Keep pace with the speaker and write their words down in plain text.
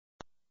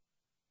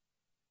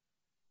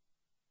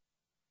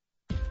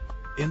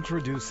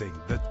Introducing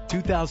the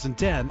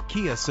 2010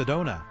 Kia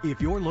Sedona. If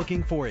you're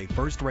looking for a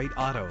first-rate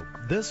auto,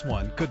 this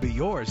one could be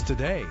yours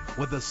today.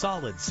 With a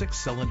solid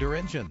 6-cylinder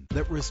engine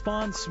that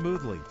responds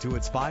smoothly to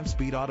its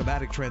 5-speed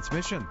automatic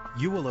transmission,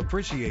 you will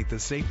appreciate the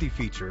safety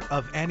feature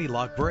of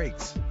anti-lock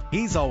brakes.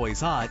 He's always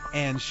hot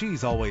and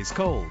she's always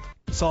cold.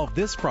 Solve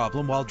this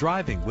problem while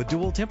driving with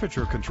dual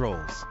temperature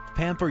controls.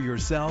 Pamper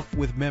yourself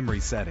with memory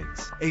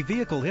settings. A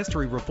vehicle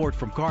history report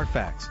from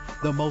Carfax,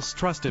 the most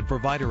trusted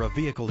provider of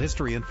vehicle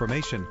history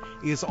information,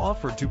 is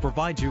offered to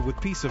provide you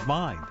with peace of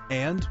mind.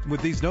 And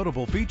with these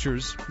notable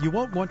features, you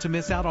won't want to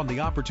miss out on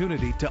the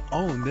opportunity to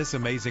own this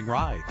amazing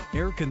ride.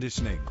 Air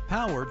conditioning,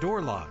 power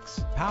door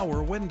locks,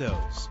 power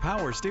windows,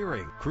 power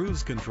steering,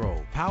 cruise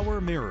control,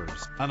 power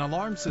mirrors, an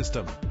alarm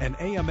system, an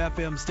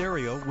AM/FM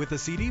stereo with a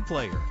CD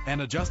player,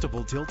 an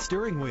adjustable tilt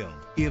steering wheel.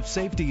 If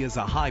safety is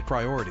a high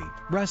priority,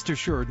 rest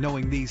assured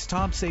knowing these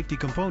top safety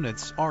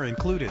components are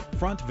included: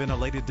 front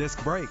ventilated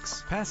disc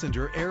brakes,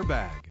 passenger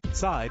airbag,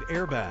 side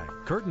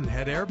airbag, curtain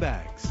head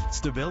airbags,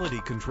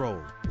 stability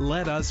control.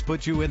 Let us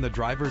put you in the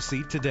driver's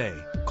seat today.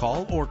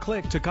 Call or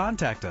click to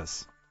contact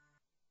us.